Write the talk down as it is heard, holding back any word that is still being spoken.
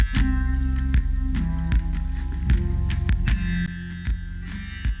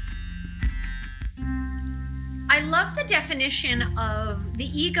love the definition of the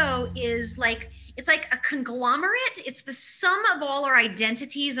ego is like, it's like a conglomerate. It's the sum of all our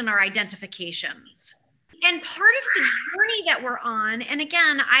identities and our identifications. And part of the journey that we're on, and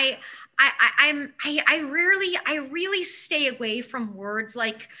again, I really stay away from words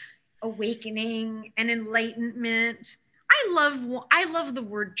like awakening and enlightenment. I love the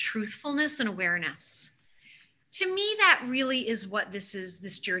word truthfulness and awareness. To me, that really is what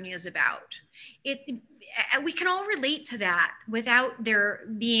this journey is about. We can all relate to that without there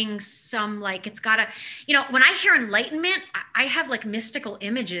being some, like, it's gotta, when I hear enlightenment, I have like mystical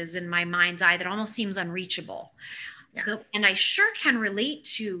images in my mind's eye that almost seems unreachable. Yeah. And I sure can relate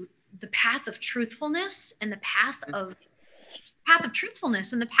to the path of truthfulness and the path of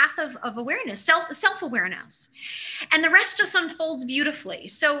truthfulness and the path of awareness, self-awareness. And the rest just unfolds beautifully.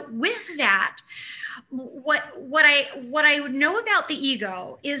 So with that, what I would know about the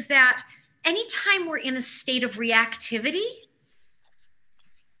ego is that anytime we're in a state of reactivity,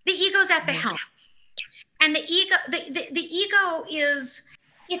 the ego's at the helm. And the ego is,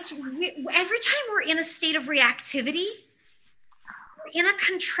 every time we're in a state of reactivity, we're in a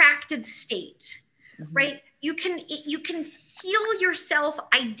contracted state, right? You can feel yourself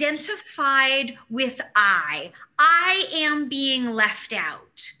identified with I am being left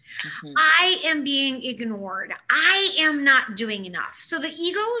out. I am being ignored. I am not doing enough. So the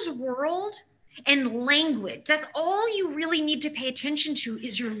ego's world and language, that's all you really need to pay attention to,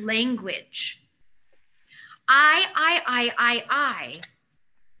 is your language. I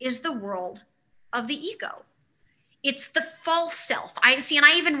is the world of the ego. It's the false self. I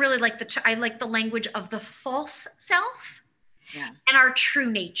even really like the language of the false self and our true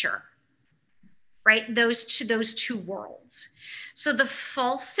nature, right? Those two worlds. So the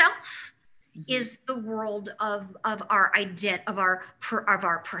false self is the world of our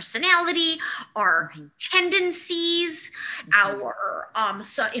our personality, our tendencies, our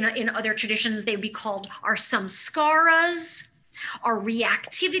so in other traditions they'd be called our samskaras, our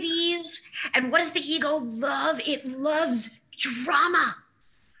reactivities. And what does the ego love? It loves drama.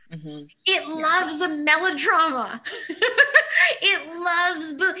 It loves a melodrama.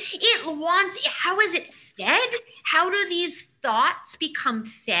 It wants, how is it fed? How do these thoughts become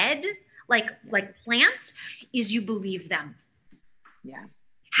fed like plants? Is you believe them. Yeah.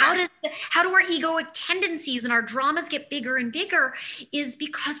 How do our egoic tendencies and our dramas get bigger and bigger? Is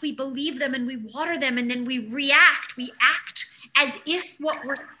because we believe them and we water them, and then we act as if what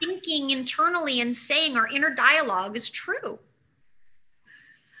we're thinking internally and saying, our inner dialogue, is true.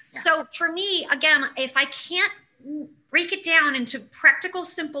 Yeah. So for me, again, if I can't break it down into practical,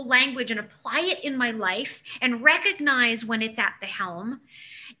 simple language and apply it in my life and recognize when it's at the helm,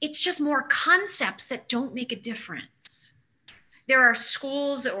 it's just more concepts that don't make a difference. There are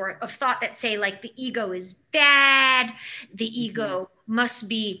schools of thought that say, like, the ego is bad, the ego must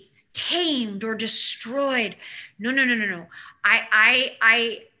be tamed or destroyed. No. The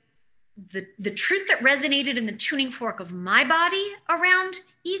truth that resonated in the tuning fork of my body around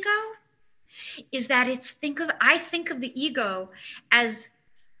ego is that I think of the ego as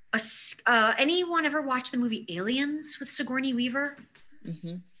anyone ever watched the movie Aliens with Sigourney Weaver?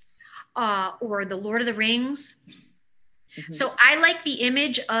 Or The Lord of the Rings? So I like the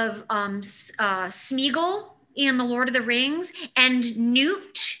image of Smeagol in The Lord of the Rings and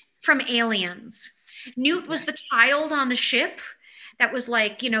Newt from Aliens. Newt was the child on the ship that was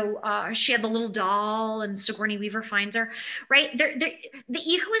like, she had the little doll and Sigourney Weaver finds her, right? The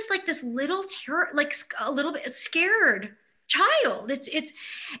ego is like this little terror, like a little bit scared child. It'll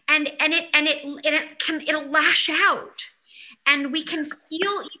lash out. And we can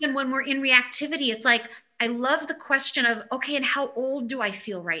feel, even when we're in reactivity, it's like, I love the question of, okay, and how old do I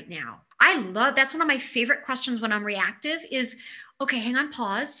feel right now? That's one of my favorite questions when I'm reactive is, okay, hang on,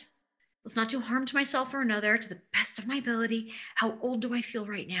 pause. Let's not do harm to myself or another, to the best of my ability. How old do I feel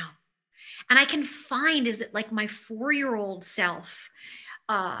right now? And I can find, is it like my 4-year-old self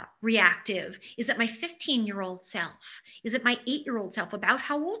reactive? Is it my 15-year-old self? Is it my 8-year-old self? About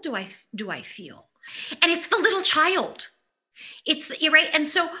how old do I feel? And it's the little child. Right. And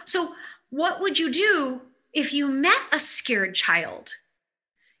so what would you do if you met a scared child?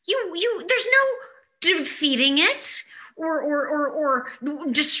 There's no defeating it or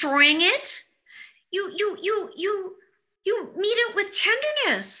destroying it. You meet it with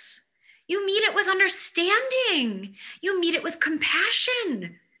tenderness. You meet it with understanding. You meet it with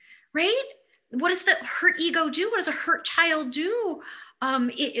compassion, right? What does the hurt ego do? What does a hurt child do?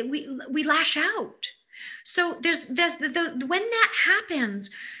 We lash out. So there's when that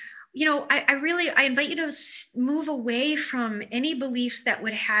happens, I invite you to move away from any beliefs that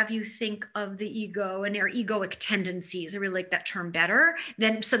would have you think of the ego and our egoic tendencies. I really like that term better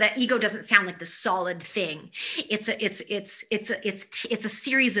than, so that ego doesn't sound like the solid thing. It's a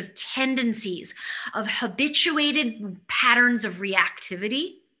series of tendencies, of habituated patterns of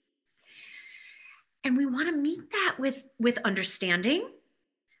reactivity. And we want to meet that with understanding,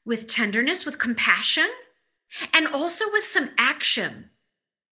 with tenderness, with compassion, and also with some action.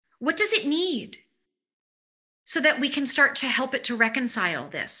 What does it need so that we can start to help it to reconcile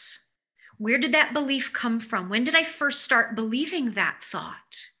this? Where did that belief come from? When did I first start believing that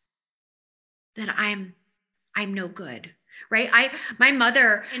thought? That I'm no good, right? My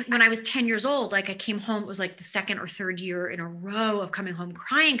mother, when I was 10 years old, like I came home, it was like the second or third year in a row of coming home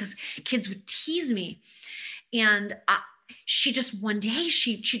crying because kids would tease me. And she just, one day,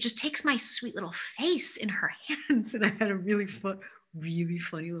 she just takes my sweet little face in her hands. And I had a really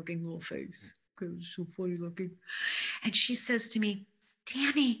funny looking little face. It was so funny looking. And she says to me,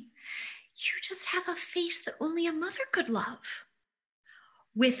 Danny, you just have a face that only a mother could love.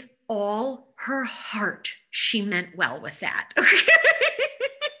 With all her heart, she meant well with that.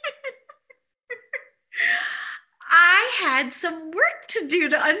 I had some work to do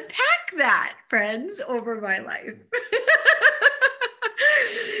to unpack that, friends, over my life.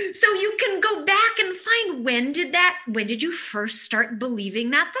 So you can go back and find, when did you first start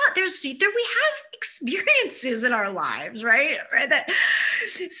believing that thought? We have experiences in our lives, right?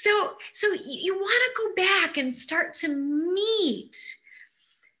 So you want to go back and start to meet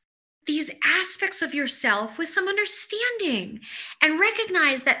these aspects of yourself with some understanding and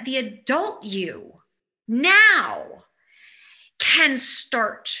recognize that the adult you now can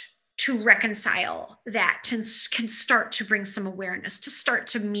start to reconcile that, and can start to bring some awareness, to start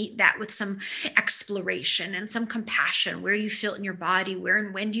to meet that with some exploration and some compassion. Where do you feel it in your body? Where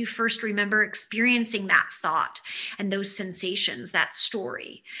and when do you first remember experiencing that thought and those sensations, that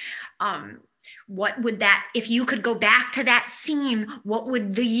story? What would that, if you could go back to that scene, what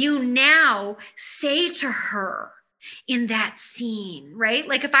would the you now say to her in that scene, right?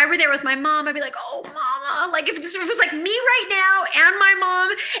 Like if I were there with my mom, I'd be like, oh, mama, like if it was like me right now and my mom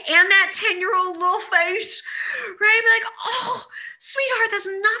and that 10-year-old little face, right? I'd be like, oh, sweetheart, that's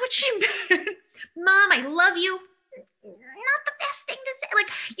not what she meant. Mom, I love you. Not the best thing to say. Like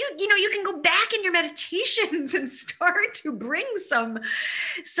you can go back in your meditations and start to bring some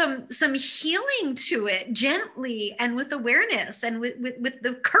healing to it gently and with awareness and with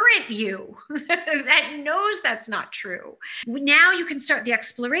the current you that knows that's not true. Now you can start the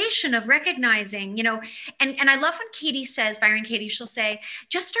exploration of recognizing, and I love when Katie says, Byron Katie, she'll say,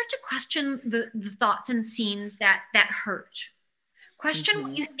 just start to question the thoughts and scenes that hurt. Question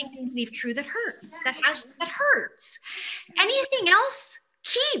what you think and believe true that hurts, that hurts. Anything else,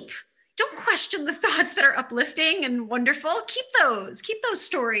 keep. Don't question the thoughts that are uplifting and wonderful. Keep those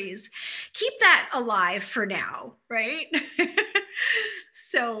stories. Keep that alive for now, right?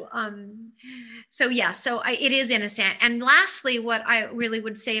 It is innocent. And lastly, what I really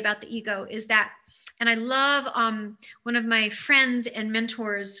would say about the ego is that, and I love one of my friends and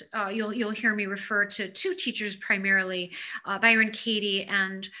mentors, you'll hear me refer to two teachers primarily, Byron Katie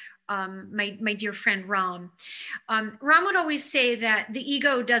and my dear friend Ram. Ram would always say that the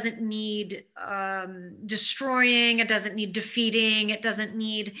ego doesn't need destroying, it doesn't need defeating, it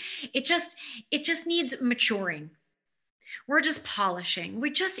just needs maturing. We're just polishing.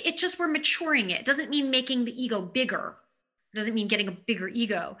 We're maturing it. It doesn't mean making the ego bigger. It doesn't mean getting a bigger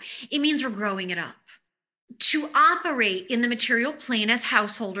ego. It means we're growing it up. To operate in the material plane as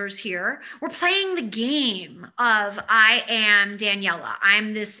householders here, we're playing the game of I am Daniela.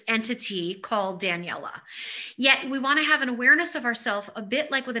 I'm this entity called Daniela. Yet we want to have an awareness of ourselves a bit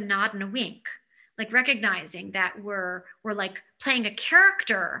like with a nod and a wink, like recognizing that we're like playing a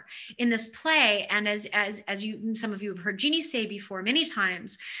character in this play. And as some of you have heard Jeannie say before many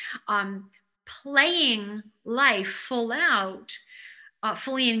times, playing life full out,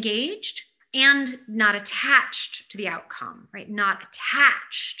 fully engaged, and not attached to the outcome, right? Not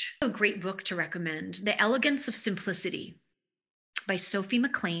attached. A great book to recommend, The Elegance of Simplicity by Sophie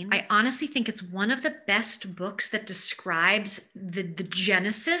McLean. I honestly think it's one of the best books that describes the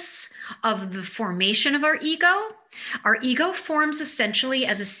genesis of the formation of our ego. Our ego forms essentially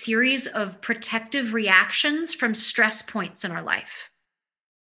as a series of protective reactions from stress points in our life.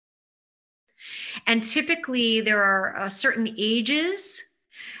 And typically there are certain ages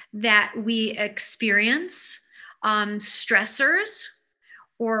that we experience stressors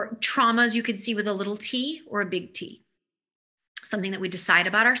or traumas, you could see with a little t or a big T. something that we decide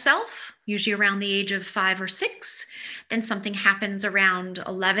about ourselves, usually around the age of 5 or 6. Then something happens around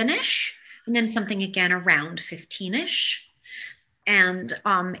 11ish, and then something again around 15ish. And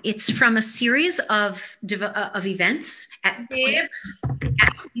it's from a series of events at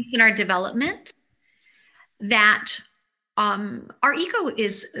points in our development that our ego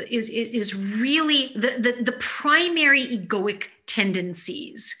is really the primary egoic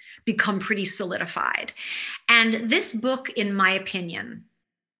tendencies become pretty solidified. And this book, in my opinion,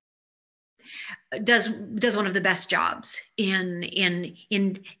 does one of the best jobs in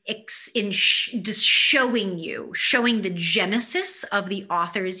just showing the genesis of the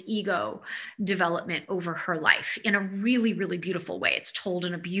author's ego development over her life in a really, really beautiful way. It's told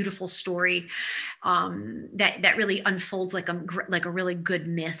in a beautiful story that really unfolds like a really good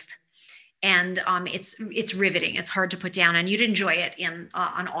myth. And it's riveting. It's hard to put down, and you'd enjoy it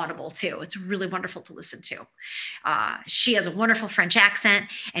on Audible too. It's really wonderful to listen to. She has a wonderful French accent,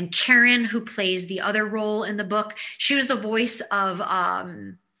 and Karen, who plays the other role in the book, she was the voice of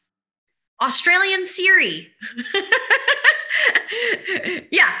Australian Siri.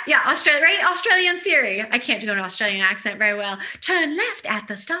 yeah, Australia, right? Australian Siri. I can't do an Australian accent very well. Turn left at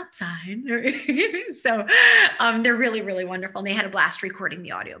the stop sign. So they're really, really wonderful. And they had a blast recording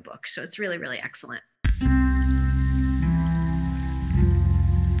the audiobook. So it's really, really excellent.